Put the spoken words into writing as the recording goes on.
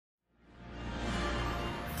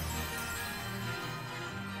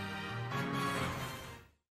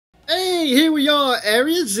here we are,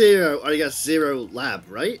 Area 0, I guess 0 Lab,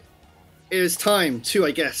 right? It is time to,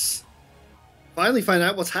 I guess, finally find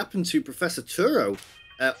out what's happened to Professor Turo.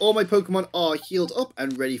 All my Pokemon are healed up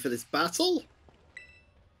and ready for this battle.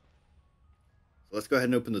 So let's go ahead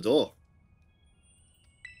and open the door.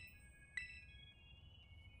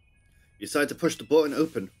 You decide to push the button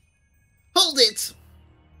open. Hold it!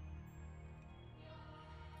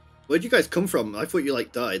 Where'd you guys come from? I thought you,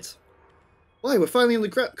 like, died. Why, we're finally on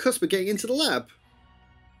the cusp of getting into the lab.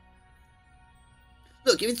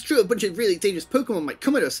 Look, if it's true a bunch of really dangerous Pokemon might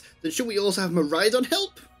come at us, then shouldn't we also have Miraidon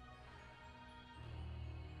help?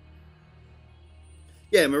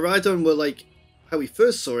 Yeah, Miraidon were like how we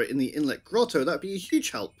first saw it in the Inlet Grotto. That'd be a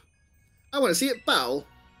huge help. I want to see it battle.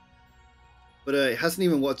 But it hasn't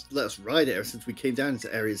even let us ride it ever since we came down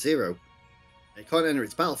into Area 0. It can't enter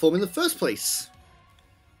its battle form in the first place.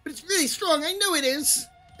 But it's really strong, I know it is!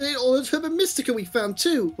 And it all Herba Mystica we found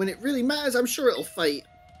too. When it really matters, I'm sure it'll fight.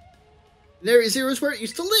 And Area 0 is where it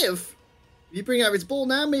used to live. If you bring out its ball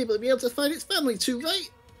now, maybe it'll be able to find its family too, right?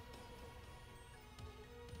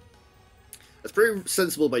 That's pretty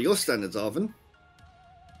sensible by your standards, Arvin.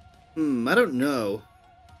 I don't know.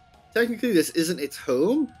 Technically, this isn't its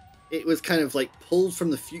home. It was kind of like pulled from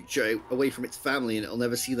the future away from its family and it'll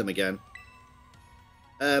never see them again.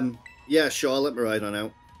 Yeah, sure, I'll let Miraidon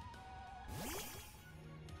out.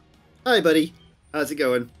 Hi, buddy. How's it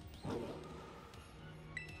going?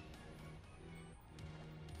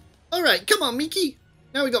 Alright, come on, Miki.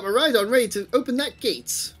 Now we got Miraidon ready to open that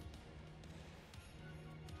gate.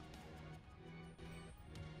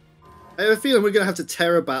 I have a feeling we're going to have to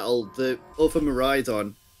Terra battle the other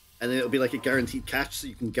Miraidon, and then it'll be like a guaranteed catch, so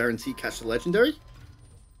you can guarantee catch the legendary.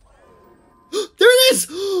 There it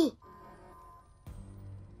is!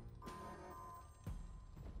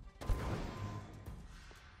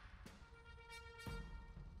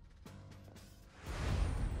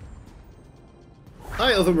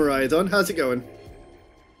 Hi, other Miraidon. How's it going?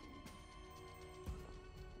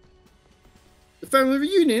 The family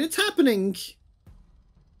reunion, it's happening!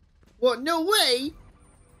 What? No way!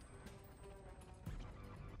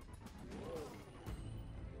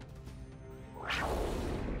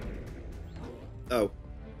 Oh.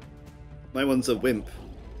 My one's a wimp.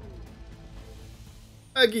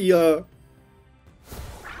 Agia!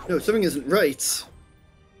 No, something isn't right.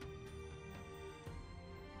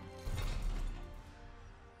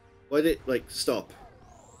 Why did it, like, stop?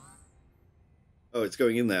 Oh, it's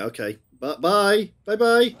going in there, okay. Bye!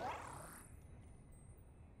 Bye-bye!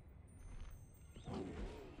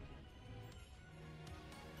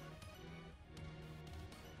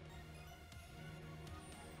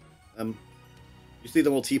 You see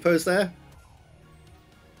them all T-pose there?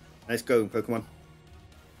 Nice going, Pokemon.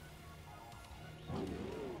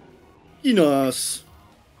 Enos!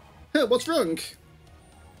 Hey, what's wrong?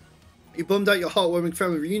 You bummed out your heartwarming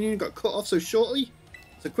family reunion and got cut off so shortly?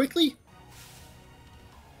 So quickly?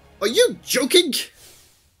 Are you joking?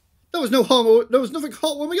 There was nothing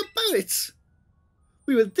heartwarming about it!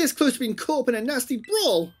 We were this close to being caught up in a nasty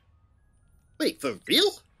brawl! Wait, for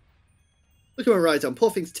real? Look at my Miraidon,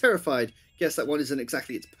 poor thing's terrified. Guess that one isn't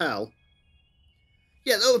exactly its pal.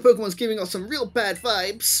 Yeah, the other Pokemon's giving off some real bad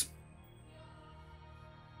vibes.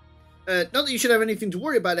 Not that you should have anything to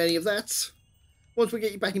worry about any of that. Once we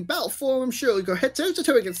get you back in battle form, I'm sure we'll go head toe to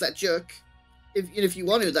toe against that jerk. If you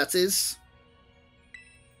want to, that is.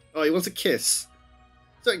 Oh, he wants a kiss.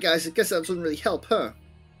 Sorry guys, I guess that doesn't really help, huh?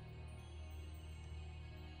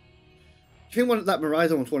 Do you think that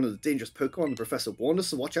Miraidon was one of the dangerous Pokemon the Professor warned us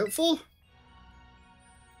to watch out for?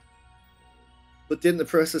 But didn't the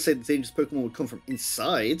Professor say the dangerous Pokemon would come from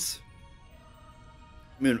inside?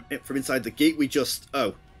 I mean, from inside the gate we just...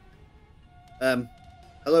 Oh.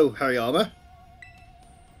 Hello, Hariyama.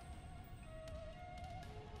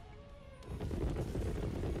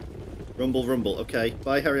 Rumble, rumble. Okay,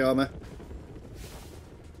 bye, Hariyama.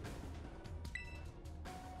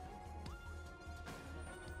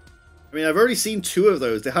 I mean, I've already seen 2 of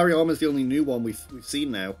those. The Hariyama's the only new one we've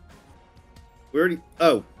seen now. We already...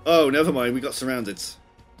 Oh, never mind. We got surrounded.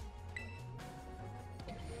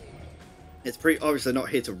 It's pretty obvious they're not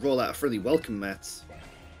here to roll out a friendly welcome mat.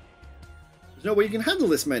 There's no way you can handle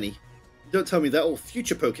this many. Don't tell me they're all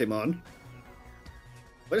future Pokemon.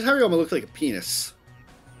 Why does Hariyama look like a penis?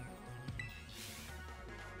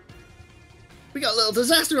 We got a little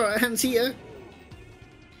disaster on our hands here.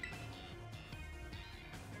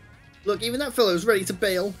 Look, even that fellow's ready to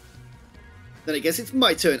bail. Then I guess it's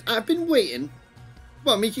my turn. I've been waiting.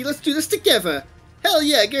 Come on, Miki, let's do this together. Hell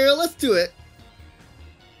yeah, girl, let's do it.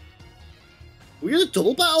 We're in a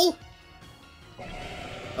double battle?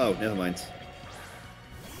 Oh, never mind.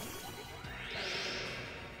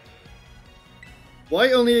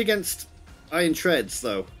 Why only against Iron Treads,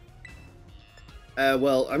 though?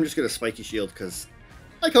 Well, I'm just going to Spiky Shield, because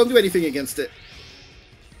I can't do anything against it.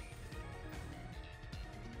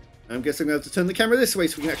 I'm guessing I'm going to have to turn the camera this way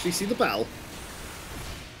so we can actually see the battle.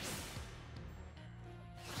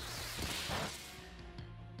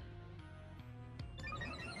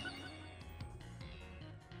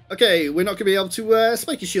 Okay, we're not going to be able to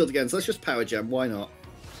Spiky Shield again, so let's just Power Gem. Why not?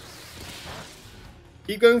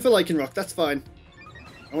 Keep going for Lycanroc, that's fine.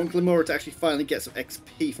 I want Glimora to actually finally get some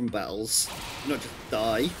XP from battles, not just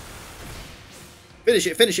die. Finish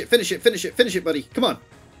it, finish it, finish it, finish it, finish it, buddy. Come on.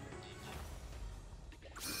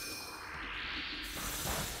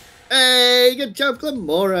 Hey, good job,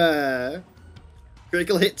 Glimora.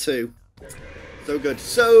 Critical hit too. So good,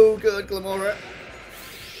 Glimora.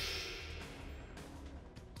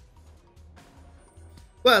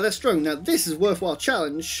 Wow, they're strong. Now this is a worthwhile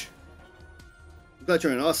challenge. I'm glad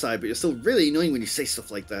you're on our side, but you're still really annoying when you say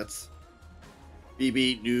stuff like that.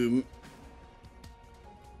 BB Noom.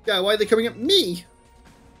 Yeah, why are they coming at me?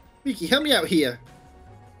 Miki, help me out here.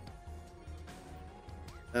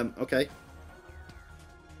 Okay.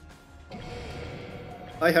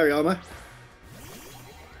 Hi, Hariyama.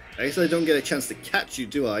 I guess I don't get a chance to catch you,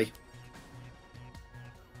 do I?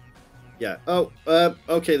 Yeah. Oh,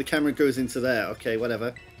 okay, the camera goes into there. Okay,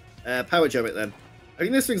 whatever. Power Gem it then. I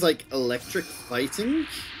think this thing's like electric fighting.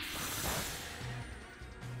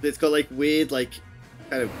 It's got like weird, like,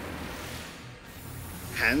 kind of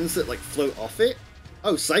hands that like float off it.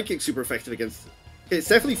 Oh, Psychic super effective against... Okay, it's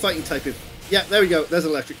definitely fighting type of... Yeah, there we go. There's an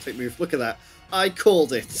electric type move. Look at that. I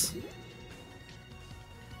called it.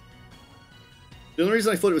 The only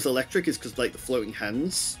reason I thought it was electric is because, like, the floating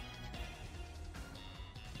hands.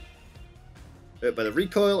 By the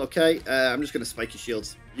recoil, okay. I'm just going to spike your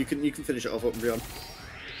shields. You can finish it off, Umbreon.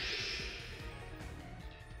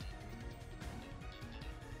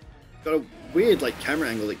 Got a weird, like, camera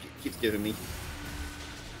angle that keeps giving me.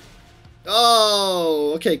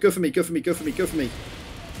 Oh, okay. Go for me, go for me, go for me, go for me.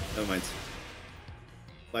 Never mind.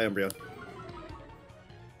 Bye, Umbreon.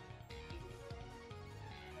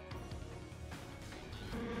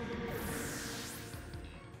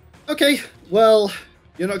 Okay, well,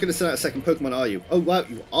 you're not going to send out a second Pokemon, are you? Oh, wow,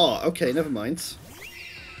 you are. Okay, never mind.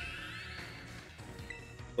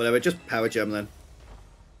 Whatever, just Power Gem then.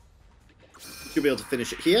 Should be able to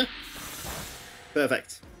finish it here.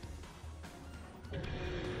 Perfect.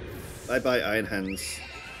 Bye-bye, Iron Hands.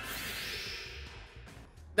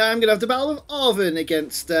 Now I'm going to have the Battle of Arven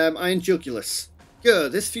against Iron Jugulus.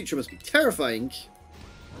 Good, this future must be terrifying.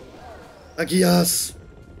 Agias!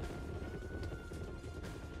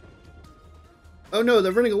 Oh no,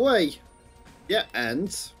 they're running away. Yeah, and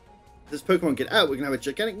if this Pokemon get out, we're going to have a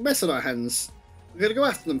gigantic mess on our hands. We're going to go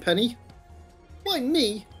after them, Penny. Why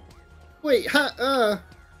me? Wait, hold on,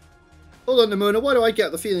 Nimona. Why do I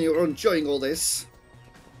get the feeling you're enjoying all this?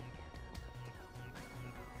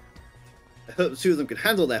 I hope the two of them can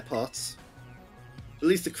handle their parts. At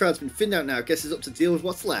least the crowd's been thinned out now. Guess it's up to deal with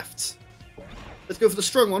what's left. Let's go for the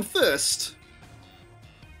strong one first.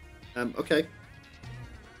 Okay.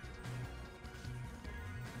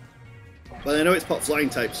 Well, I know it's pot flying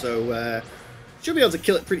type, so should be able to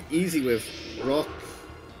kill it pretty easy with rock.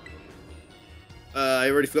 I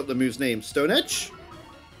already forgot the move's name. Stone Edge?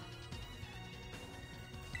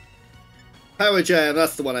 Power Gem,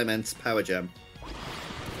 that's the one I meant. Power Gem.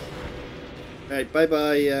 Alright,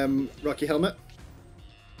 bye-bye, Rocky Helmet.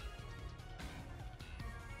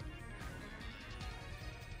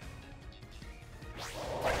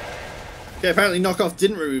 Okay, apparently Knockoff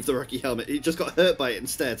didn't remove the Rocky Helmet. He just got hurt by it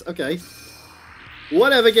instead. Okay.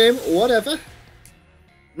 Whatever, game. Whatever. I'm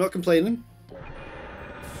not complaining.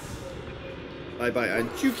 Bye-bye,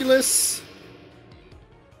 Antuculus.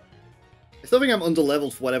 I still think I'm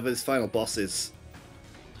underleveled for whatever this final boss is.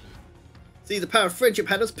 See, the power of friendship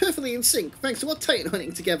had us perfectly in sync, thanks to our Titan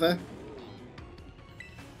hunting together.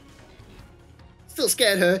 Still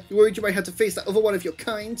scared, her? You worried you might have to face that other one of your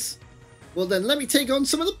kind? Well then, let me take on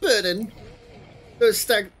some of the burden. Those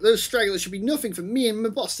stragglers should be nothing for me and my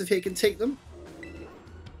boss if he can take them.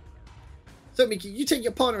 So, Miki, you take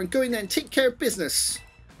your partner and go in there and take care of business.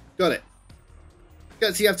 Got it.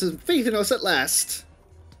 Guess you have some faith in us at last.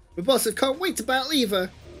 My boss can't wait to battle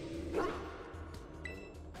either.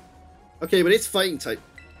 Okay, but it's fighting type.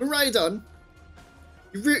 Miraidon,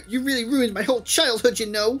 you really ruined my whole childhood, you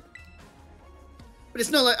know. But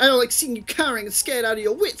it's not like I don't like seeing you cowering and scared out of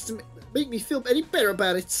your wits to make me feel any better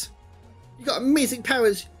about it. You got amazing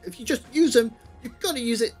powers. If you just use them, you've got to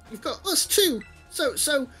use it. You've got us too. So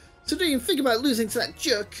don't even think about losing to that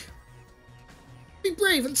jerk. Be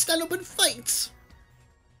brave and stand up and fight.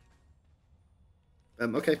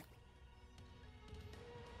 Okay.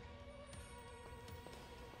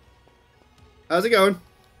 How's it going?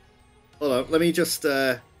 Hold on, let me just,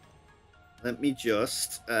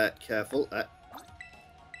 careful.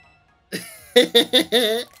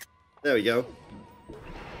 There we go.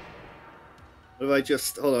 What if I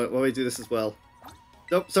just, hold on, what if I do this as well?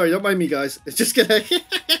 Nope, sorry, don't mind me, guys. It's just gonna...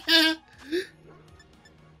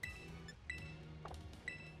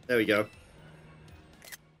 There we go.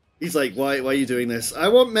 He's like, why are you doing this? I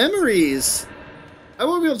want memories! I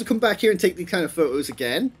won't be able to come back here and take these kind of photos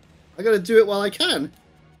again. I gotta do it while I can.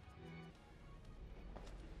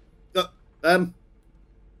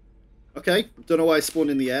 Okay, don't know why I spawned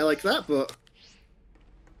in the air like that, but...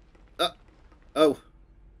 oh.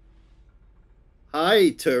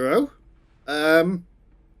 Hi, Turo.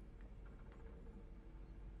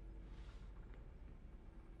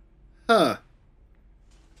 Huh.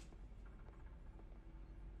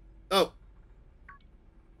 Oh.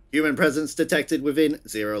 Human presence detected within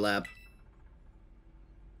Zero Lab.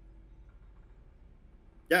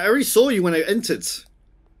 Yeah, I already saw you when I entered.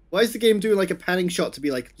 Why is the game doing like a panning shot to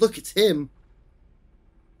be like, look, it's him?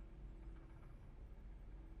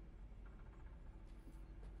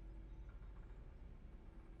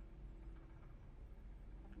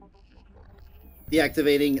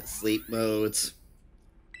 Deactivating sleep modes.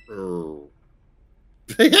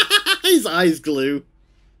 His eyes glue.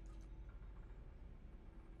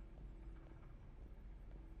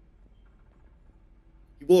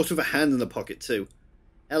 He walks with a hand in the pocket too.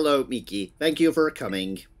 Hello, Miki. Thank you for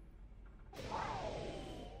coming.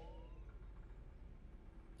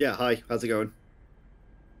 Yeah, hi. How's it going?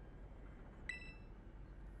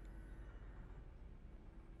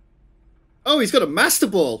 Oh, he's got a Master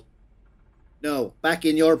Ball! No, back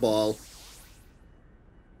in your ball.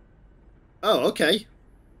 Oh, okay.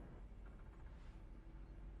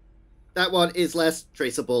 That one is less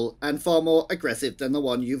traceable and far more aggressive than the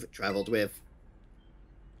one you've travelled with.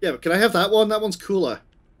 Yeah, but can I have that one? That one's cooler.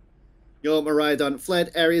 Your Miraidon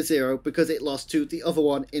fled Area Zero because it lost to the other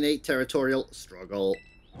one in a territorial struggle.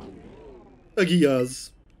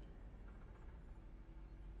 Agiyaz.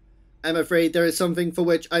 I'm afraid there is something for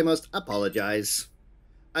which I must apologize.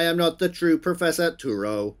 I am not the true Professor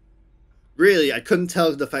Turo. Really, I couldn't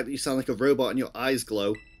tell the fact that you sound like a robot and your eyes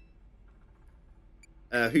glow.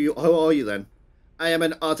 Who are you then? I am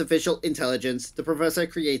an artificial intelligence the Professor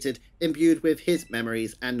created, imbued with his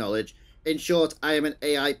memories and knowledge. In short, I am an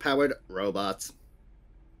AI-powered robot.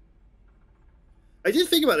 I did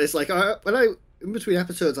think about this, like, in between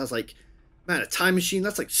episodes, I was like, man, a time machine,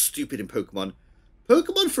 that's, like, stupid in Pokemon.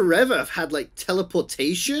 Pokemon forever have had, like,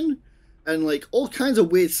 teleportation and, like, all kinds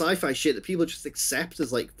of weird sci-fi shit that people just accept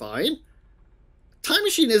as, like, fine. Time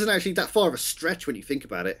machine isn't actually that far of a stretch when you think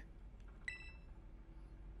about it.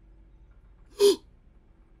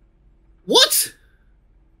 What?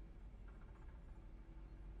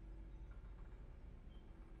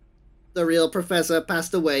 The real professor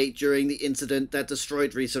passed away during the incident that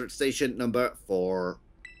destroyed Research Station number 4.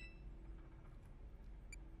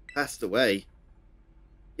 Passed away?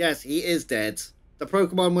 Yes, he is dead. The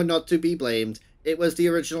Pokemon were not to be blamed. It was the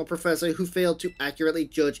original professor who failed to accurately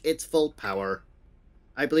judge its full power.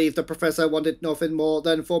 I believe the professor wanted nothing more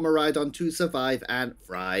than for Miraidon to survive and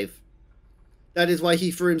thrive. That is why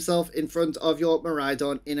he threw himself in front of your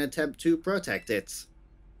Miraidon in an attempt to protect it.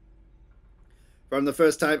 From the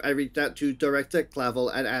first time I reached out to Director Clavel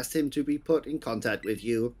and asked him to be put in contact with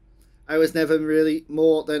you, I was never really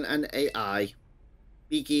more than an AI.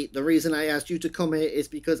 Miki, the reason I asked you to come here is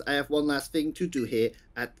because I have one last thing to do here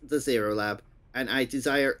at the Zero Lab, and I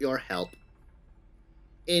desire your help.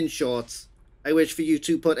 In short, I wish for you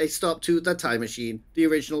to put a stop to the time machine the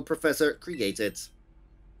original professor created.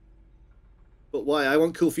 But why? I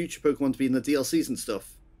want cool future Pokemon to be in the DLCs and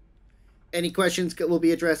stuff. Any questions will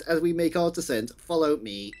be addressed as we make our descent. Follow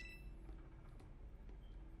me.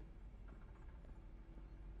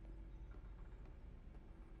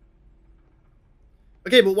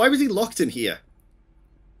 Okay, but why was he locked in here?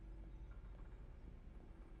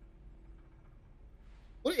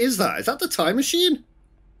 What is that? Is that the time machine?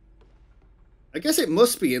 I guess it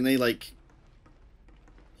must be, and they, like,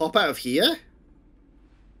 pop out of here?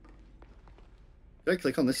 Did I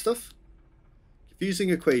click on this stuff?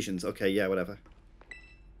 Confusing equations. Okay, yeah, whatever.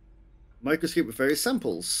 Microscope with various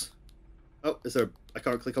samples. Oh, is there... I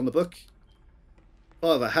can't click on the book.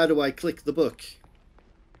 Father, how do I click the book?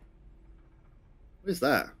 What is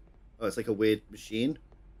that? Oh, it's like a weird machine.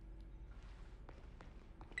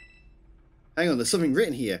 Hang on, there's something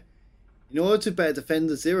written here. In order to better defend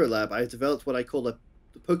the Zero Lab, I have developed what I call the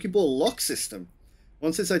Pokeball lock system.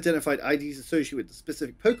 Once it's identified IDs associated with the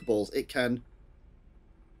specific Pokeballs, it can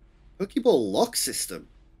Pokeball lock system.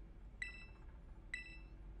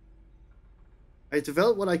 I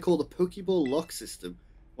developed what I call the Pokeball lock system.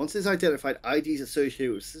 Once it's identified IDs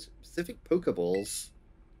associated with specific Pokeballs.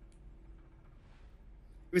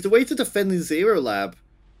 If it's a way to defend the Zero Lab,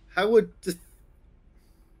 how would... If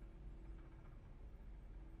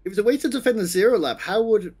it's a way to defend the Zero Lab, how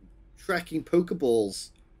would tracking Pokeballs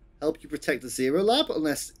help you protect the Zero Lab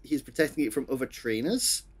unless he's protecting it from other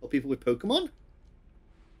trainers or people with Pokemon?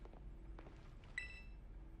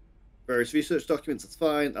 Various research documents, that's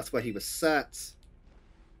fine. That's where he was sat. Is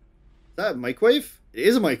that a microwave? It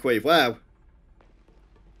is a microwave, wow.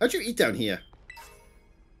 How'd you eat down here?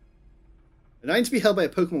 An item to be held by a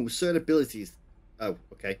Pokemon with certain abilities. Oh,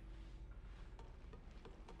 okay.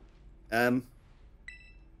 You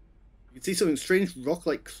can see something strange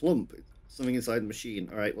rock-like clump. Something inside the machine.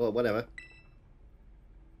 Alright, well, whatever.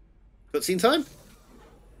 Cutscene time?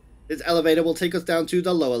 This elevator will take us down to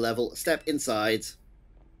the lower level. Step inside.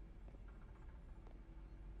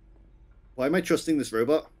 Why am I trusting this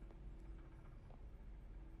robot?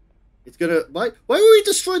 It's gonna... Why would we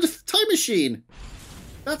destroy the time machine?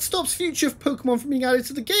 That stops future Pokemon from being added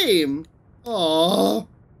to the game. Aww.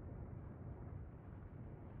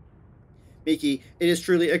 Miki, it is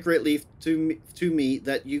truly a great relief to me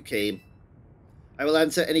that you came. I will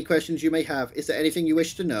answer any questions you may have. Is there anything you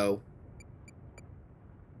wish to know?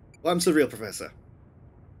 Well, I'm the real professor.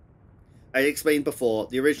 I explained before,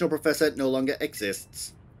 the original professor no longer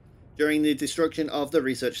exists. During the destruction of the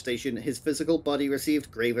research station, his physical body received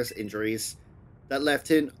grievous injuries that left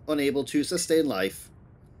him unable to sustain life.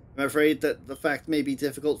 I'm afraid that the fact may be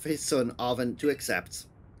difficult for his son, Arvin, to accept.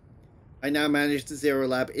 I now manage the Zero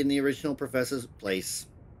Lab in the original professor's place.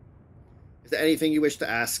 Is there anything you wish to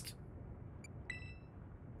ask?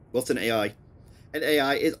 What's an AI? An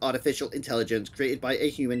AI is artificial intelligence created by a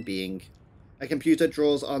human being. A computer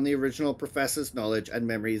draws on the original professor's knowledge and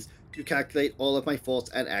memories to calculate all of my thoughts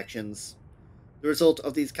and actions. The result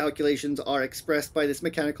of these calculations are expressed by this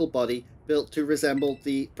mechanical body built to resemble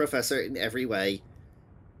the professor in every way.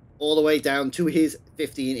 All the way down to his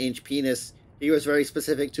 15-inch penis. He was very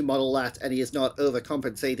specific to model that, and he is not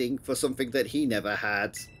overcompensating for something that he never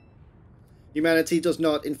had. Humanity does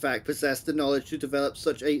not, in fact, possess the knowledge to develop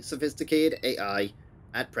such a sophisticated AI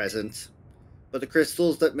at present. But the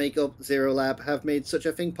crystals that make up Zero Lab have made such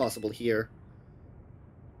a thing possible here.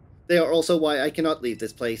 They are also why I cannot leave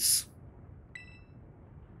this place.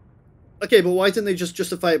 Okay, but why didn't they just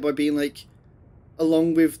justify it by being like,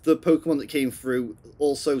 along with the Pokemon that came through,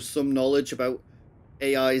 also some knowledge about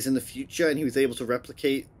AIs in the future, and he was able to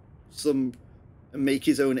replicate some and make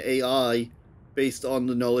his own AI based on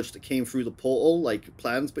the knowledge that came through the portal, like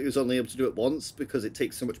plans, but he was only able to do it once because it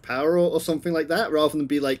takes so much power or something like that, rather than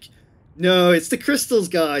be like, no, it's the crystals,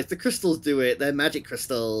 guys, the crystals do it, they're magic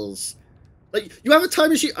crystals. Like, you have a time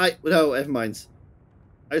machine. No, never mind.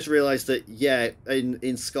 I just realized that, yeah,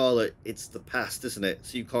 in Scarlet, it's the past, isn't it?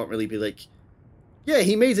 So you can't really be like, yeah,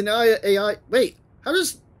 he made an AI. Wait, how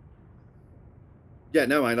does... Yeah,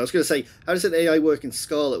 no mind. I was going to say, how does an AI work in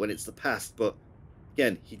Scarlet when it's the past? But,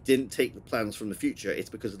 again, he didn't take the plans from the future. It's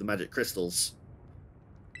because of the magic crystals.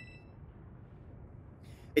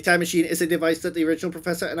 A time machine is a device that the original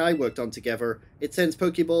professor and I worked on together. It sends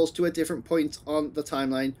Pokeballs to a different point on the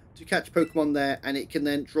timeline to catch Pokemon there, and it can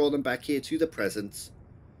then draw them back here to the present.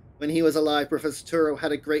 When he was alive, Professor Turo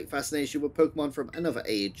had a great fascination with Pokemon from another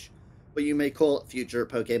age, what you may call future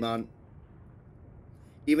Pokemon.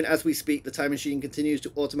 Even as we speak, the time machine continues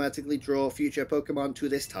to automatically draw future Pokemon to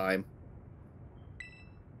this time.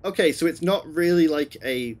 Okay, so it's not really like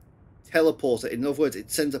a teleporter. In other words,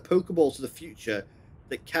 it sends a Pokeball to the future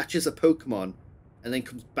that catches a Pokemon and then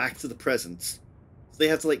comes back to the present. So they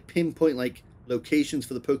have to like pinpoint like locations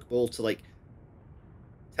for the Pokeball to like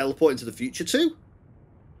teleport into the future to.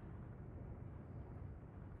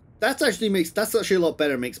 That's actually a lot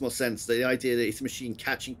better. It makes more sense. The idea that it's a machine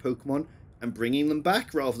catching Pokemon and bringing them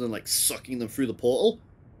back rather than like sucking them through the portal,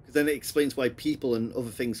 because then it explains why people and other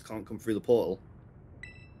things can't come through the portal.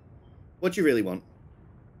 What do you really want?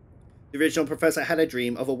 The original professor had a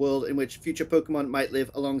dream of a world in which future Pokemon might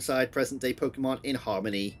live alongside present-day Pokemon in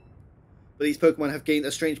harmony. But these Pokemon have gained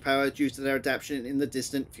a strange power due to their adaptation in the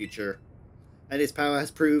distant future. And its power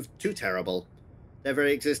has proved too terrible. Their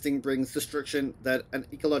very existing brings destruction that an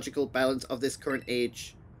ecological balance of this current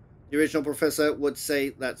age. The original professor would say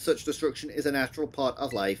that such destruction is a natural part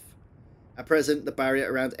of life. At present, the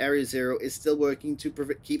barrier around Area Zero is still working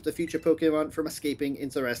to keep the future Pokemon from escaping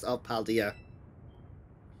into the rest of Paldea.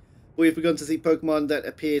 We've begun to see Pokemon that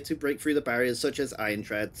appear to break through the barriers, such as Iron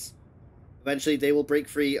Treads. Eventually, they will break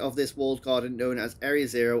free of this walled garden known as Area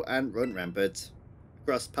Zero and run rampant.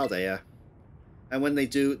 across Paldea. And when they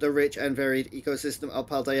do, the rich and varied ecosystem of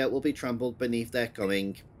Paldea will be trampled beneath their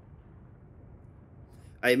coming.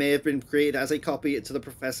 I may have been created as a copy to the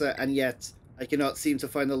Professor, and yet I cannot seem to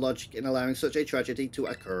find the logic in allowing such a tragedy to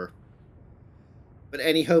occur. But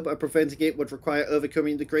any hope of preventing it would require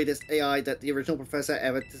overcoming the greatest AI that the original Professor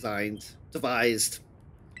ever devised.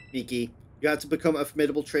 Miki, you have to become a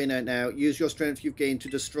formidable trainer now. Use your strength you've gained to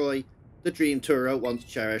destroy the dream Turo once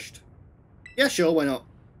cherished. Yeah, sure, why not?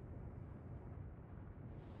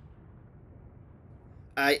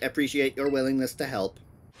 I appreciate your willingness to help.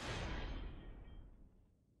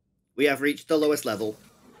 We have reached the lowest level.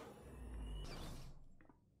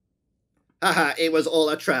 Haha, it was all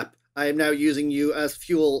a trap. I am now using you as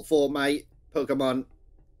fuel for my Pokemon.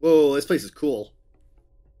 Whoa, this place is cool.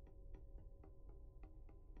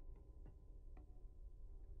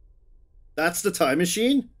 That's the time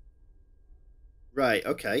machine? Right,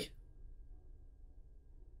 okay.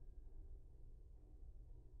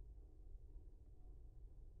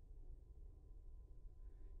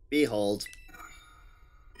 Behold.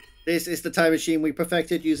 This is the time machine we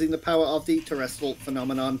perfected using the power of the terrestrial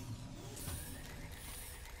phenomenon.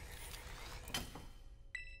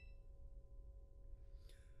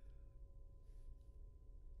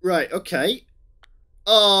 Right, okay.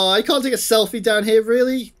 Oh, I can't take a selfie down here,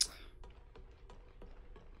 really?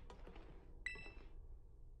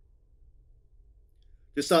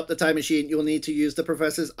 To stop the time machine, you will need to use the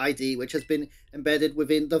Professor's ID, which has been embedded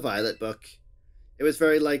within the Violet book. It was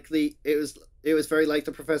very likely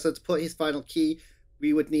the Professor to put his final key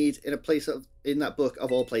we would need in that book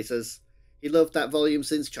of all places. He loved that volume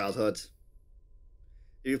since childhood.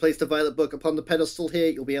 If you place the Violet book upon the pedestal here,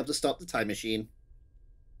 you'll be able to stop the time machine.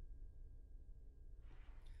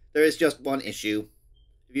 There is just one issue.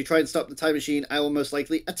 If you try and stop the time machine, I will most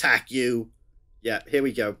likely attack you. Yeah, here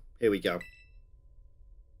we go. Here we go.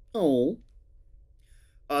 Oh.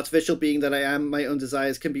 Artificial being that I am, my own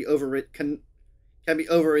desires can be overridden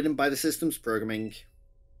by the system's programming.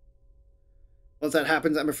 Once that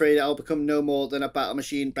happens, I'm afraid I'll become no more than a battle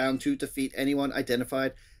machine bound to defeat anyone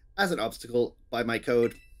identified as an obstacle by my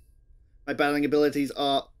code. My battling abilities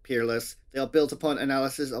are peerless. They are built upon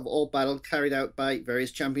analysis of all battles carried out by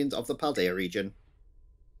various champions of the Paldea region.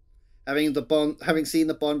 Having seen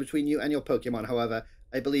the bond between you and your Pokemon, however,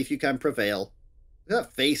 I believe you can prevail. Look at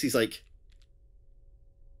that face, he's like...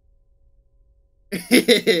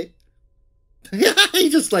 He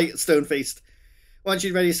just like stone-faced. Once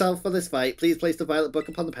you've ready yourself for this fight, please place the Violet book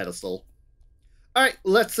upon the pedestal. Alright,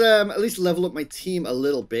 let's at least level up my team a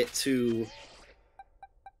little bit to...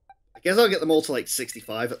 I guess I'll get them all to like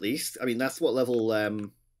 65 at least. I mean, that's what level...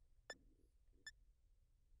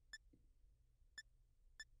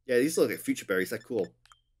 Yeah, these look like future berries, they're cool.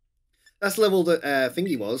 That's the level that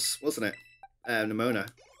Thingy was, wasn't it? Nimona.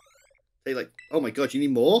 Take like... Oh my god, you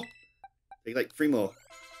need more? Take like 3 more.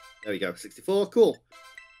 There we go, 64, cool.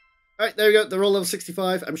 Alright, there we go, they're all level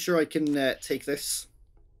 65. I'm sure I can take this.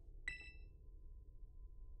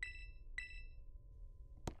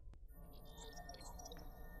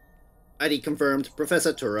 ID confirmed.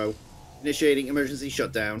 Professor Turo. Initiating emergency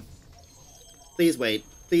shutdown. Please wait.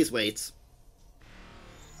 Please wait.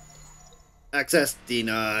 Access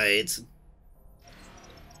denied.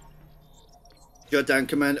 Shutdown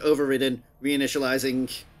command overridden.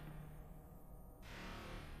 Reinitializing.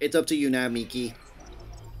 It's up to you now, Miki.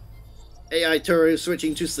 AI Turo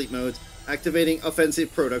switching to sleep mode. Activating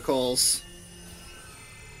offensive protocols.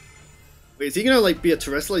 Wait, is he gonna like be a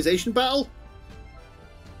terrestrialization battle?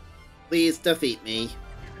 Please defeat me.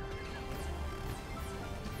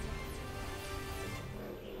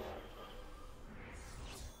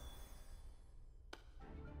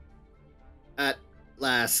 At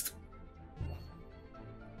last.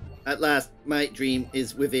 At last, my dream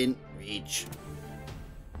is within reach.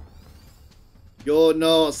 You're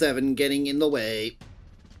not 7 getting in the way.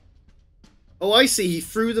 Oh, I see.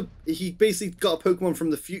 He basically got a Pokemon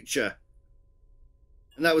from the future.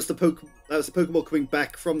 And that was the Pokemon coming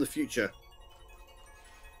back from the future.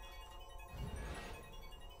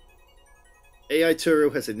 AI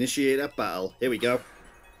Turo has initiated a battle. Here we go.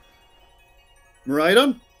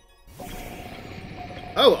 Miraidon?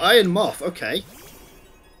 Oh, Iron Moth. Okay.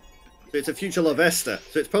 So it's a future Larvesta.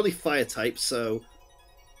 So it's probably fire type, so...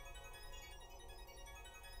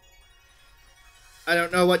 I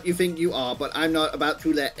don't know what you think you are, but I'm not about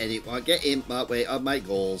to let anyone get in my way of my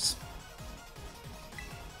goals.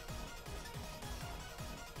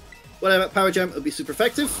 Whatever, Power Gem will be super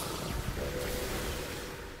effective.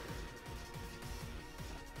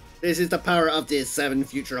 This is the power of this 7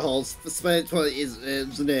 future halls.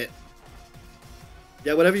 Isn't it?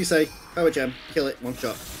 Yeah, whatever you say. Power Gem. Kill it. One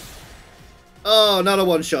shot. Oh, not a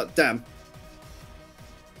one shot. Damn.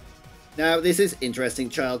 Now, this is interesting,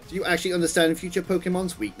 child. Do you actually understand future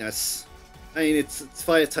Pokemon's weakness? I mean, it's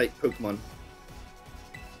fire-type Pokemon.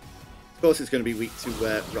 Of course it's going to be weak to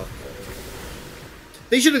rock.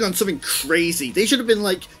 They should have gone something crazy. They should have been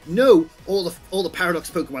like, no, all the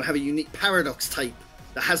Paradox Pokemon have a unique Paradox type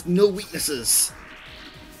that has no weaknesses.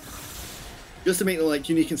 Just to make them like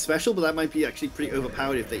unique and special, but that might be actually pretty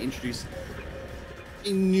overpowered if they introduce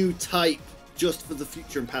a new type just for the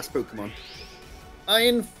future and past Pokemon.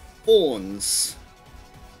 Iron Fawns.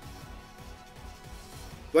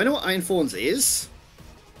 Do I know what Iron Fawns is?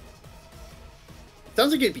 It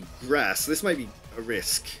sounds like it'd be grass, so this might be a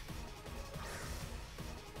risk.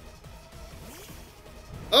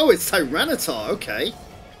 Oh, it's Tyranitar, okay.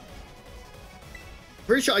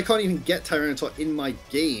 Pretty sure I can't even get Tyranitar in my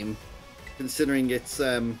game, considering it's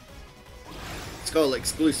Scarlet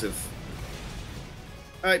exclusive.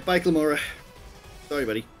 Alright, bye Clamora. Sorry,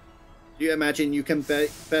 buddy. Do you imagine you can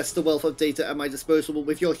best the wealth of data at my disposal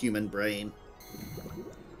with your human brain?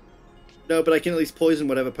 No, but I can at least poison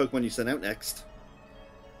whatever Pokemon you send out next.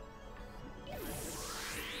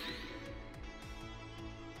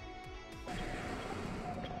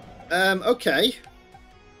 Okay.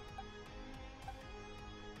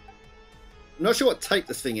 I'm not sure what type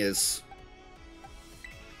this thing is.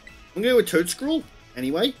 I'm going to go with Toadscruel,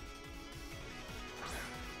 anyway.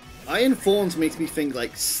 Iron Fawns makes me think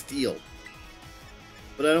like Steel.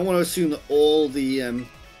 But I don't want to assume that all the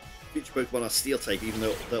future Pokemon are Steel type, even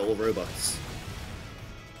though they're all robots.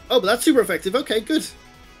 Oh, but that's super effective. Okay, good.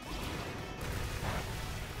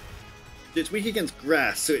 It's weak against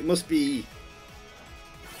grass, so it must be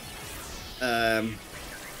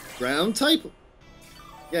ground type?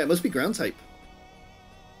 Yeah, it must be ground type.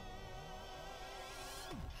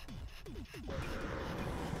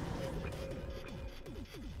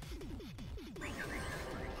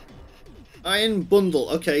 Iron Bundle.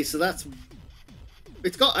 Okay, so that's...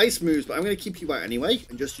 It's got ice moves, but I'm going to keep you out anyway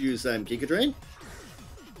and just use Giga Drain.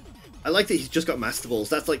 I like that he's just got Master Balls.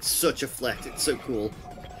 That's like such a flex. It's so cool.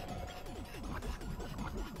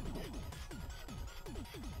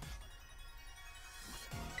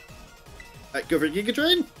 Alright, go for a Giga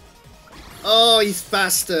Drain. Oh, he's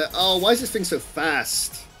faster. Oh, why is this thing so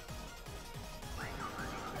fast?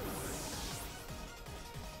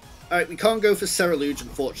 Alright, we can't go for Ceruledge,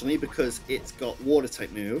 unfortunately, because it's got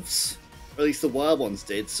Water-type moves. Or at least the wild ones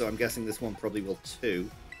did, so I'm guessing this one probably will too.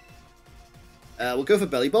 We'll go for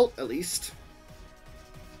Belly Bolt, at least.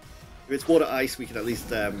 If it's Water Ice, we can at least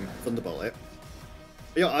Thunderbolt it.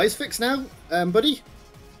 Are your eyes fixed now, buddy?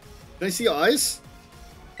 Can I see your eyes?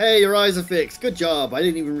 Hey, your eyes are fixed. Good job. I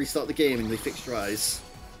didn't even restart the game and they fixed your eyes.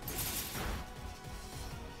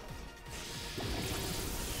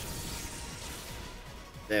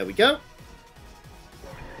 There we go.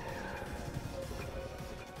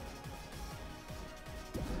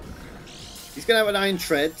 He's going to have an Iron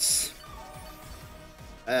Treads.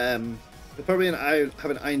 He'll probably have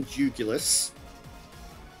an Iron Jugulus.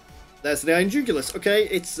 There's the Iron Jugulus. Okay,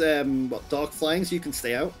 it's what, Dark Flying, so you can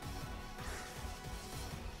stay out.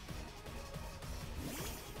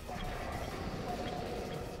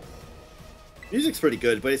 Music's pretty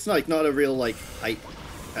good, but it's like not a real like hype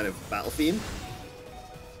kind of battle theme.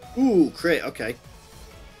 Ooh, crit, okay.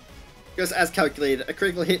 Just as calculated, a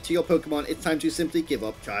critical hit to your Pokemon, it's time to simply give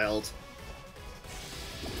up, child.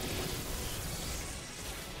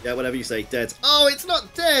 Yeah, whatever you say, dead. Oh, it's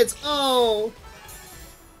not dead! Oh!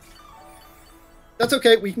 That's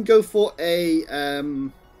okay, we can go for a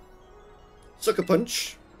Sucker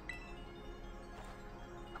Punch.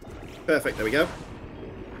 Perfect, there we go.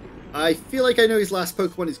 I feel like I know his last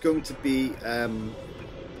Pokemon is going to be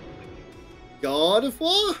God of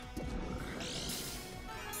War?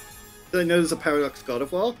 I know there's a Paradox God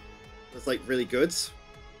of War that's like really good.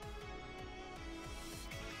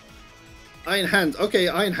 Iron Hands. Okay,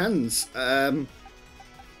 Iron Hands. That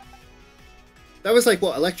was like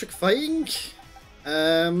what, electric fighting?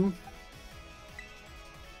 Yeah,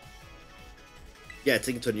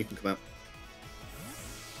 take a turn, you can come out.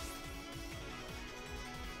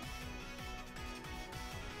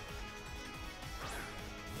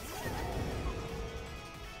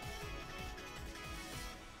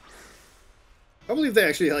 I believe they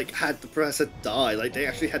actually like had the Professor die. Like they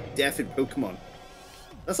actually had death in Pokemon.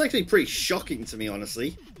 That's actually pretty shocking to me,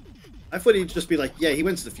 honestly. I thought he'd just be like, yeah, he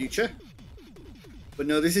went to the future. But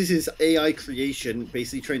no, this is his AI creation,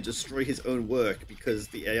 basically trying to destroy his own work because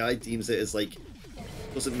the AI deems it as like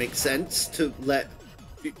doesn't make sense to let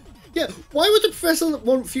Yeah, why would the professor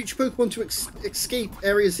want future Pokemon to escape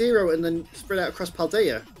Area Zero and then spread out across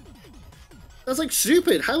Paldea? That's like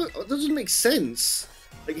stupid. How that doesn't make sense.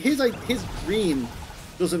 Like his dream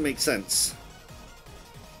doesn't make sense.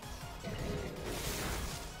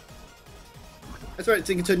 That's right,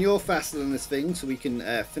 Tinkerton, you're faster than this thing, so we can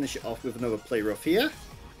finish it off with another play rough here.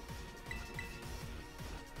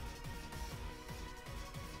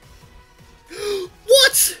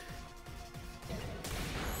 What?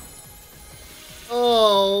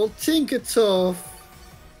 Oh, Tinkertuff.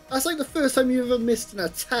 That's like the first time you ever missed an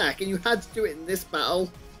attack, and you had to do it in this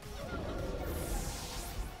battle.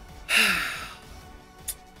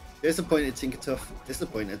 Disappointed, Tinkertuff.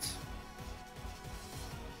 Disappointed.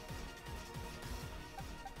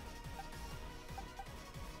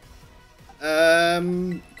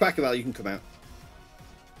 Quackaval, you can come out.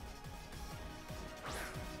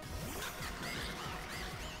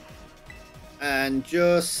 And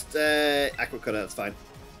just Aqua Cutter, that's fine.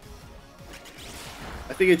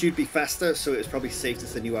 I figured you'd be faster, so it was probably safe to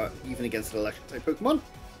send you out even against an electric type Pokemon.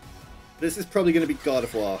 This is probably going to be God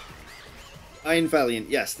of War. Iron Valiant,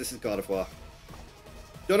 yes, this is God of War.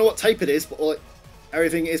 Don't know what type it is, but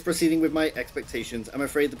everything is proceeding with my expectations. I'm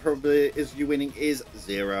afraid the probability is you winning is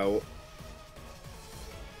 0.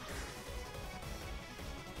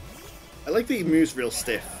 I like the moves real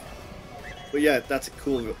stiff. But yeah, that's a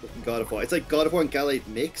cool looking God of War. It's like God of War and Gallade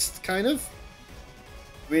mixed, kind of.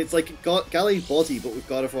 I mean, it's like Gallade body, but with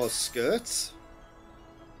God of War's skirts.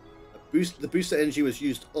 The booster energy was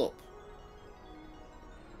used up.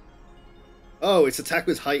 Oh, its attack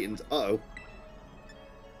was heightened. Uh-oh.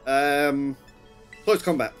 Close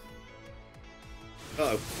combat.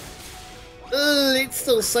 Uh-oh. It's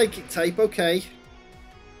still Psychic type, okay.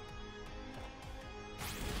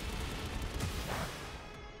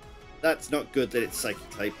 That's not good that it's Psychic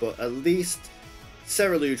type, but at least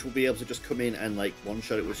Cerulean will be able to just come in and like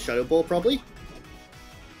one-shot it with Shadow Ball, probably.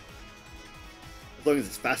 As long as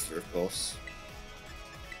it's faster, of course.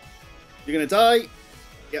 You're gonna die.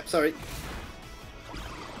 Yep, sorry.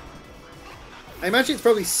 I imagine it's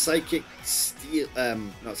probably Psychic Steel,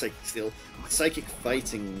 not Psychic Steel, Psychic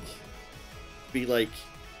Fighting. Be like...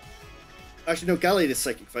 Actually, no, Gallade is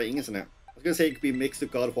Psychic Fighting, isn't it? I was gonna say it could be a mix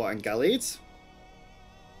of God of War and Gallade.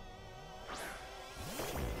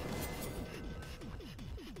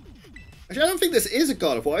 Actually, I don't think this is a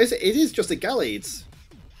God of War, is it? It is just a Gallade.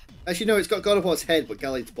 Actually, no, it's got God of War's head, but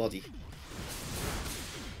Gallade's body.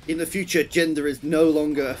 In the future, gender is no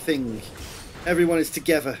longer a thing. Everyone is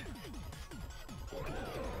together.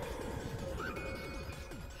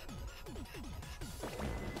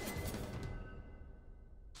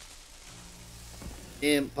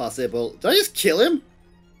 Impossible. Did I just kill him?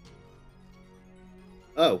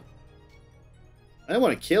 Oh. I don't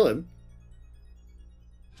want to kill him.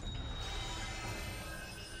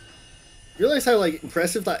 Realize how like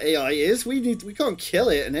impressive that AI is? We can't kill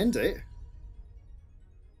it and end it.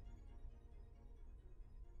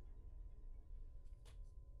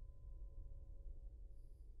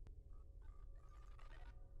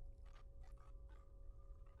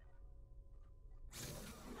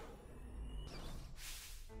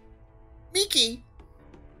 Miki!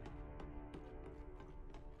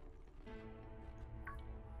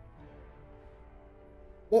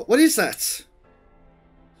 What is that?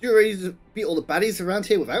 You're ready to beat all the baddies around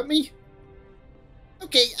here without me?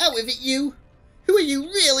 Okay, out with it, you! Who are you,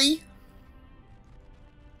 really?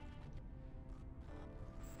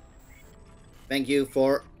 Thank you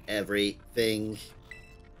for everything.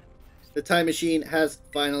 The time machine has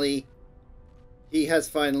finally... He has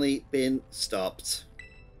finally been stopped.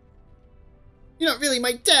 You're not really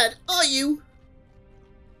my dad, are you?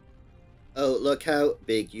 Oh, look how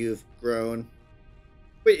big you've grown.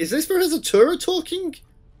 Wait, is this Professor Turo talking?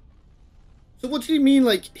 So what do you mean,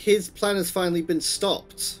 like, his plan has finally been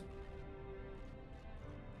stopped?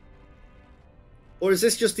 Or is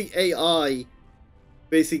this just the AI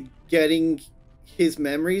basically getting his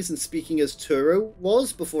memories and speaking as Turo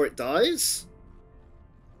was before it dies?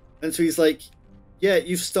 And so he's like, yeah,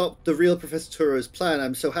 you've stopped the real Professor Turo's plan,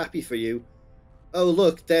 I'm so happy for you. Oh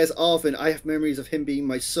look, there's Arvin, I have memories of him being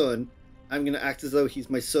my son. I'm gonna act as though he's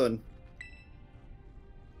my son.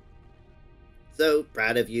 So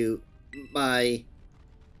proud of you.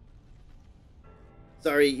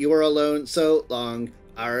 Sorry, you were alone so long.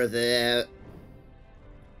 Are there...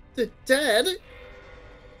 Dad?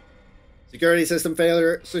 Security system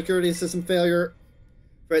failure. Security system failure.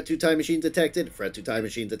 Threat to time machine detected. Threat to time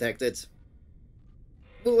machine detected.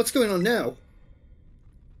 Well, what's going on now?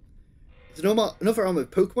 Is there another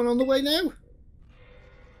armored Pokemon on the way now?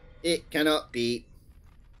 It cannot be.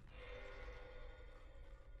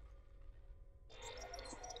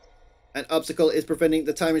 An obstacle is preventing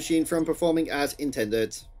the time machine from performing as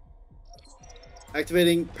intended.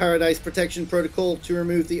 Activating Paradise Protection Protocol to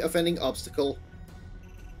remove the offending obstacle.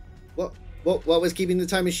 What was keeping the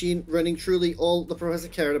time machine running truly all the professor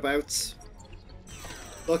cared about?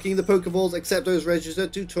 Locking the Pokeballs except those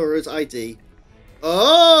registered to Turo's ID.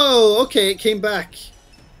 Oh, okay, it came back.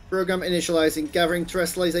 Program initializing, gathering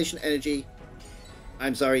terrestrialization energy.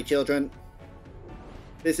 I'm sorry, children.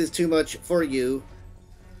 This is too much for you.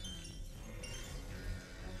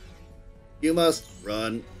 You must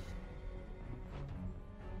run.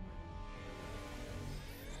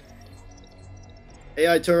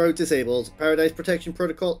 AI Turo disabled. Paradise Protection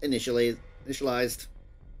Protocol initialized.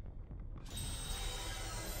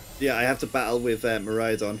 Yeah, I have to battle with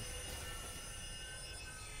Miraidon.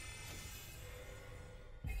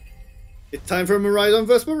 It's time for a Miraidon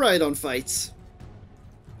vs. Miraidon fight.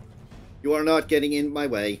 You are not getting in my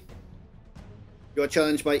way. You are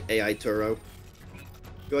challenged by AI Turo.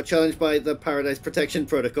 You are challenged by the Paradise Protection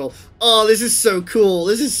Protocol. Oh, this is so cool.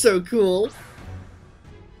 This is so cool.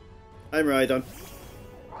 I'm Miraidon.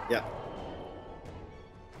 Yeah.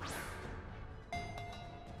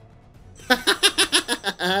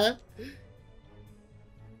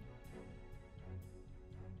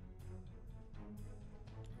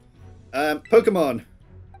 Pokemon.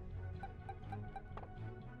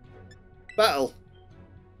 Battle.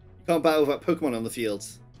 You can't battle without Pokemon on the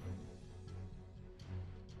fields.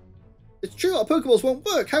 It's true, our Pokeballs won't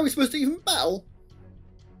work. How are we supposed to even battle?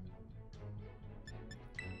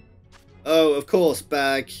 Oh, of course,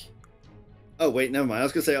 bag. Oh, wait, never mind. I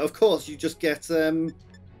was going to say, of course, you just get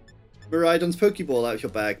Miraidon's Pokeball out of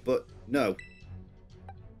your bag, but no.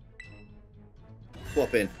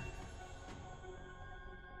 Swap in.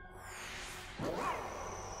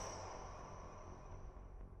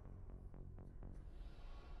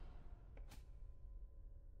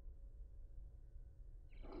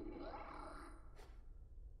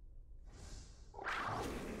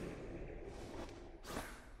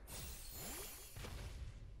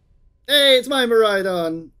 Hey, it's my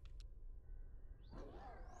Miraidon!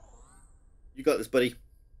 You got this, buddy.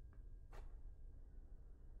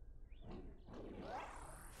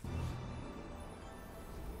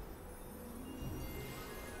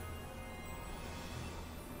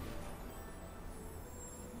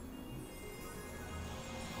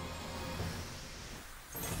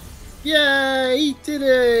 Yay, he did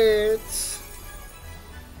it!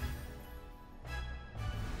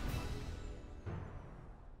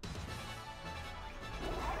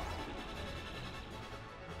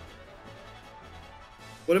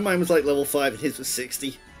 One of mine was like level 5 and his was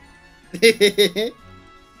 60. This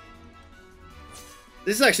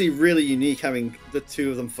is actually really unique having the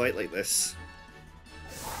two of them fight like this.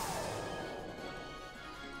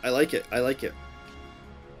 I like it, I like it.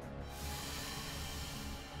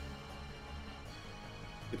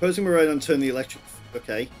 The opposing Miraidon turn the electric...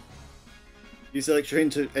 Okay. Use the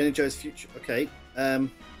electric to energize future... Okay.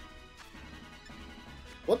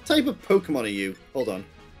 What type of Pokemon are you? Hold on.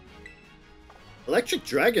 Electric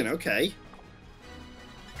Dragon, okay.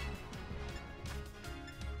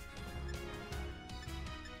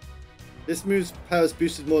 This move's power is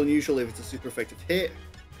boosted more than usual if it's a super effective hit.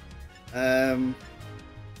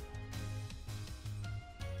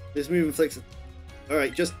 This move inflicts...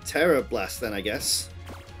 Alright, just Terra Blast then, I guess.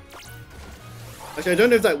 Actually, I don't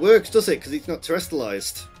know if that works, does it? Because it's not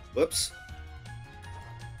terrestrialized. Whoops.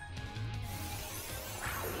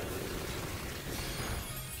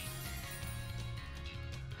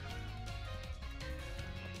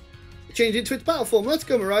 Change into its battle form. Let's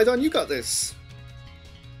go, Miraidon. You got this.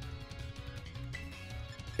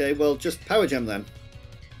 Okay, well, just Power Gem then.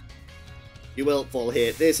 You will fall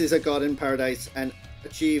here. This is a garden paradise and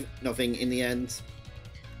achieve nothing in the end.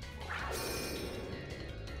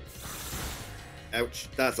 Ouch.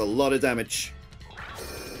 That's a lot of damage.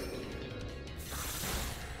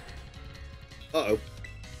 Uh-oh.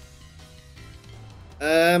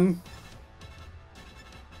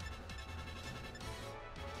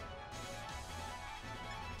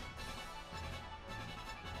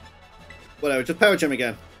 Whatever, just Power Gem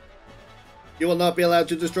again. You will not be allowed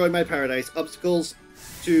to destroy my paradise. Obstacles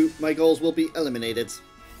to my goals will be eliminated.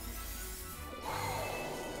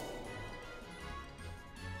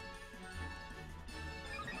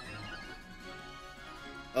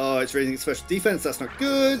 Oh, it's raising its special defense. That's not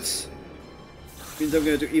good. Means I'm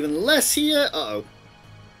going to do even less here. Uh-oh.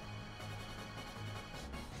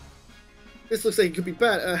 This looks like it could be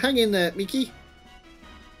bad. Hang in there, Miki.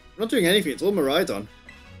 I'm not doing anything. It's all Miraidon.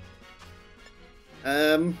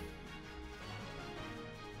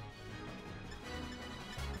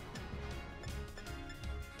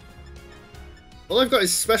 All I've got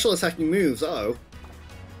is special attacking moves. Uh-oh.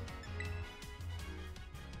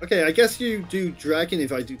 Okay, I guess you do Dragon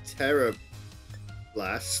if I do Terra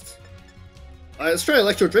Blast. Let's try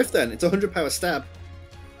Electro Drift then. It's a 100 power stab.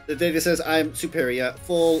 The data says I am superior.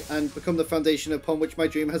 Fall and become the foundation upon which my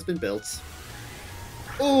dream has been built.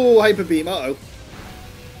 Oh, Hyper Beam. Uh-oh.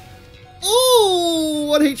 Oh,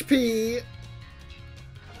 1 HP.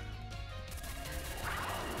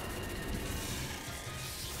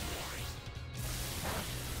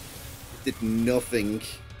 Did nothing.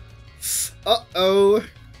 Uh-oh.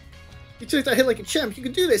 You took that hit like a champ. You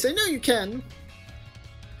can do this. I know you can.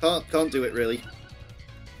 Can't do it, really.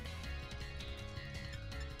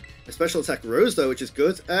 My special attack rose, though, which is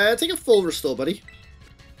good. Take a full restore, buddy.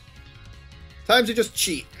 Time to just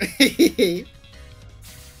cheat. We're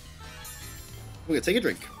gonna take a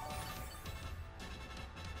drink.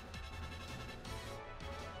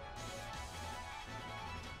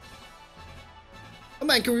 Oh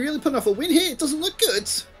man, can we really put off a win here? It doesn't look good.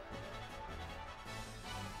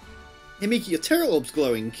 Hey Miki, your Terra Orb's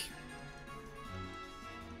glowing.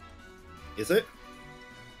 Is it?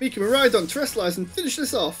 Miki, Miraidon, Terrestrialize and finish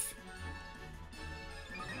this off.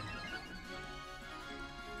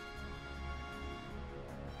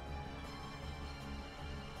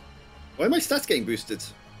 Why are my stats getting boosted?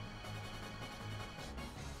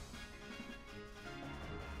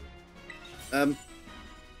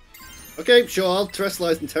 Okay, sure, I'll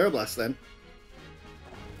Terrestrialize and Terra Blast then.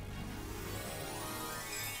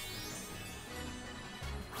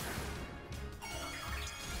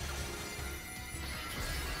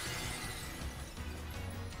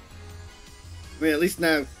 I mean, at least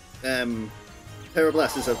now, Terra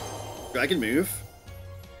Blast is a dragon move.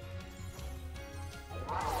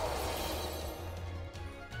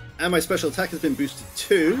 And my special attack has been boosted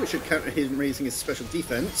too, which should counter him raising his special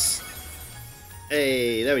defense.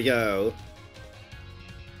 Hey, there we go.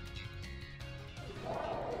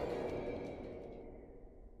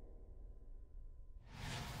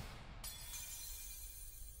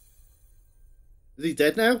 Is he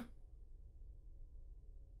dead now?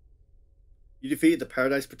 You defeated the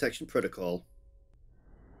Paradise Protection Protocol.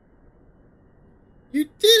 You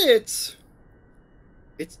did it!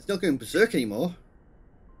 It's not going berserk anymore.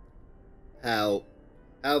 How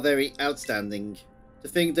very outstanding. To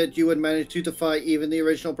think that you would manage to defy even the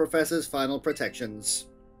original Professor's final protections.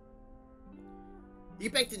 Are you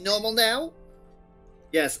back to normal now?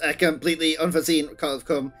 Yes, a completely unforeseen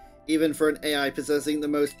outcome, even for an AI possessing the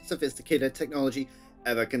most sophisticated technology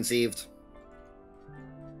ever conceived.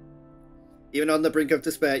 Even on the brink of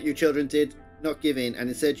despair, you children did not give in, and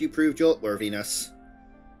instead you proved your worthiness,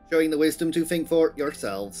 showing the wisdom to think for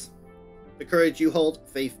yourselves, the courage you hold,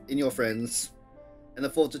 faith in your friends, and the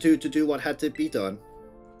fortitude to do what had to be done.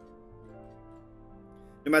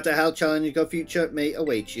 No matter how challenging your future may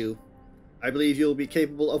await you, I believe you will be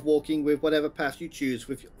capable of walking with whatever path you choose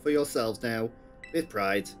for yourselves now, with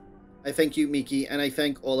pride. I thank you, Miki, and I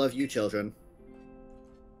thank all of you children.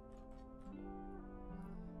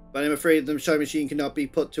 But I'm afraid the time machine cannot be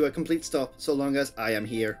put to a complete stop so long as I am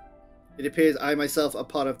here. It appears I myself are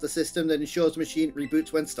part of the system that ensures the machine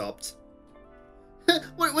reboots when stopped.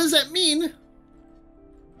 What does that mean?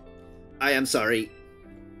 I am sorry.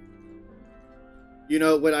 You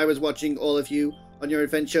know, when I was watching all of you on your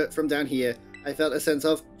adventure from down here, I felt a sense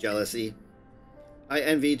of jealousy. I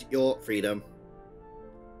envied your freedom.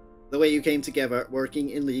 The way you came together,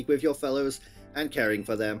 working in league with your fellows and caring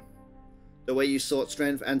for them. The way you sought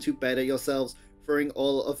strength and to better yourselves, throwing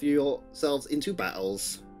all of yourselves into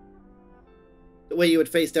battles. The way you would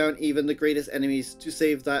face down even the greatest enemies to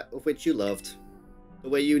save that of which you loved. The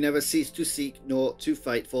way you never ceased to seek nor to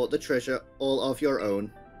fight for the treasure all of your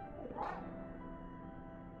own.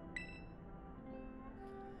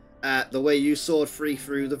 The way you soared free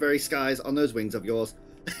through the very skies on those wings of yours.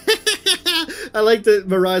 I like that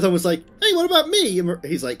Miraidon was like, hey, what about me? And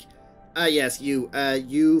he's like, yes,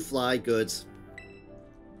 you fly good.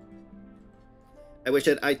 I wish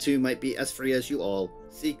that I too might be as free as you all.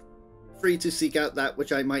 Free to seek out that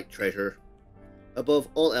which I might treasure. Above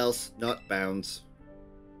all else, not bound.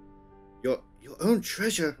 Your own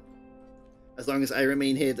treasure. As long as I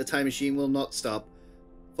remain here, the time machine will not stop,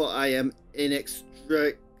 for I am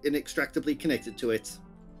inextricably connected to it.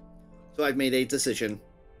 So I've made a decision.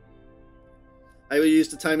 I will use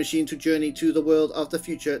the time machine to journey to the world of the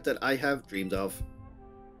future that I have dreamed of.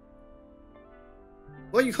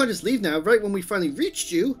 Well, you can't just leave now, right when we finally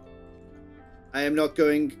reached you. I am not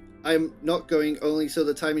going only so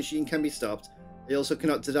the time machine can be stopped. I also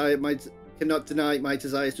cannot deny my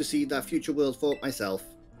desires to see that future world for myself.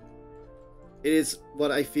 It is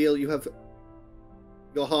what I feel. You have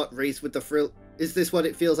your heart race with the thrill Is this what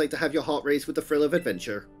it feels like to have your heart race with the thrill of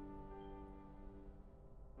adventure?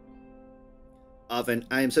 Arvin,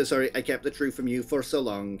 I am so sorry I kept the truth from you for so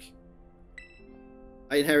long.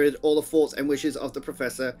 I inherited all the thoughts and wishes of the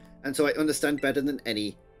Professor, and so I understand better than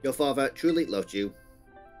any. Your father truly loved you.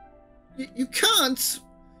 You can't!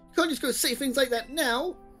 You can't just go say things like that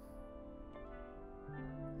now!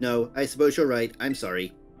 No, I suppose you're right. I'm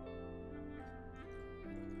sorry.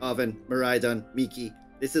 Arvin, Miraidon, Miki,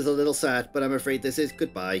 this is a little sad, but I'm afraid this is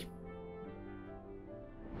goodbye.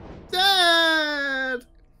 Dad!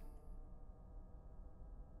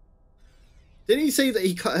 Didn't he say that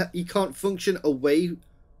he can't function away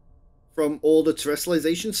from all the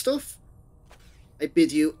terrestrialization stuff? I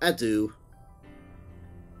bid you adieu.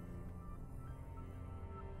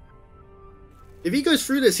 If he goes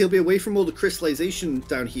through this, he'll be away from all the crystallization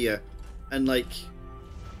down here and, like,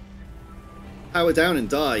 power down and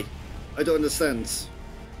die. I don't understand.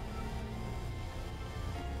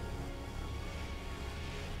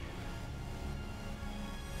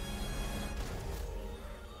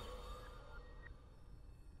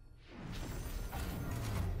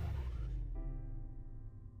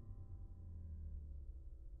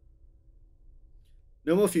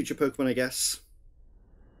 No more future Pokemon, I guess.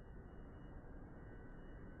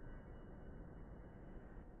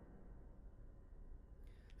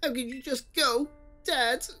 How could you just go,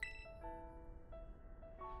 Dad?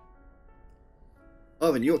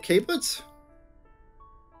 Arvin, you okay, bud?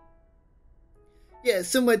 Yeah,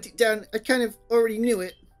 somewhere deep down, I kind of already knew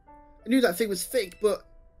it. I knew that thing was fake, but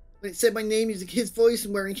when it said my name using his voice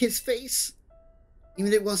and wearing his face,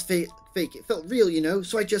 even if it was fake, it felt real, you know,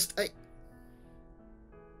 so I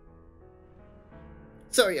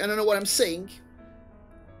Sorry, I don't know what I'm saying.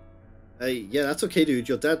 Hey, yeah, that's okay, dude.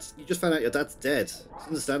 You just found out your dad's dead. It's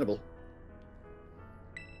understandable.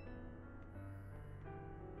 I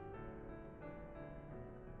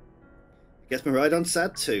guess Miraidon's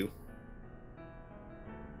sad too.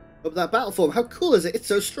 Oh, but that battle form, how cool is it? It's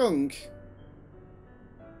so strong.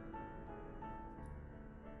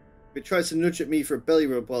 If it tries to nudge at me for a belly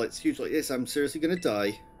rub while it's huge like this, I'm seriously gonna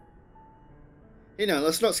die. Hey now,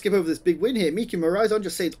 let's not skip over this big win here. Miki and Miraidon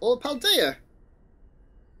just saved all of Paldea.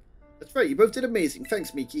 That's right, you both did amazing.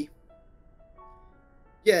 Thanks, Miki.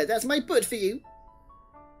 Yeah, that's my butt for you.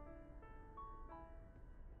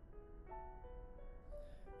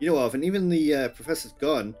 You know, Arvin, even the Professor's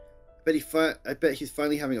gone. I bet he's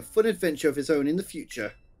finally having a fun adventure of his own in the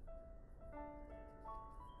future.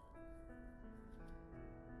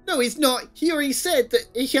 No, he's not. He already said that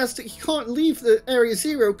he can't leave the Area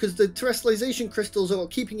Zero because the terrestrialization crystals are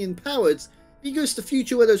keeping him powered. If he goes to the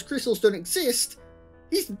future where those crystals don't exist,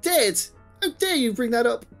 he's dead. How dare you bring that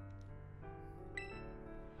up?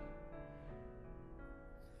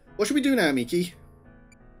 What should we do now, Miki?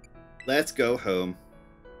 Let's go home.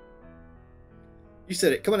 You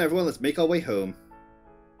said it. Come on, everyone. Let's make our way home.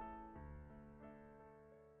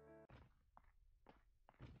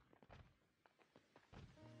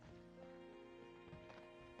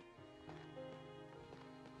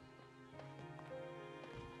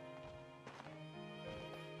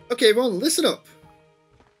 Okay, everyone, listen up.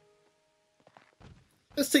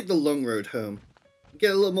 Let's take the long road home and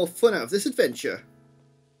get a little more fun out of this adventure.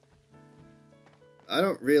 I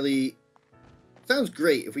don't really... Sounds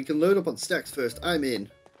great. If we can load up on stacks first, I'm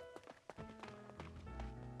in.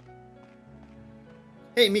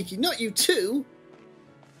 Hey, Miki, not you too!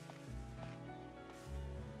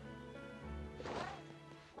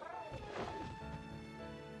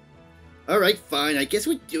 Alright, fine. I guess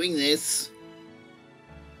we're doing this.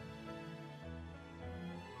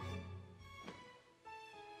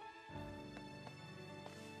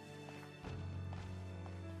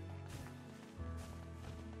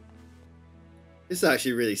 This is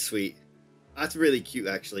actually really sweet. That's really cute,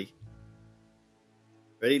 actually.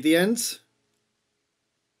 Ready at the end?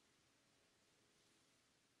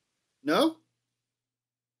 No?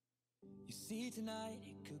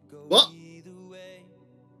 What?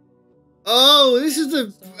 Oh, this is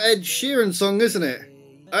the Ed Sheeran song, isn't it?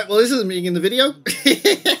 Alright, well, this isn't me in the video.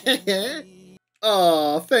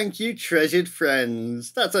 Oh, thank you, treasured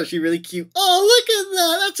friends. That's actually really cute. Oh, look at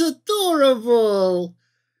that. That's adorable.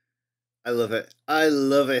 I love it. I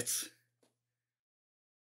love it.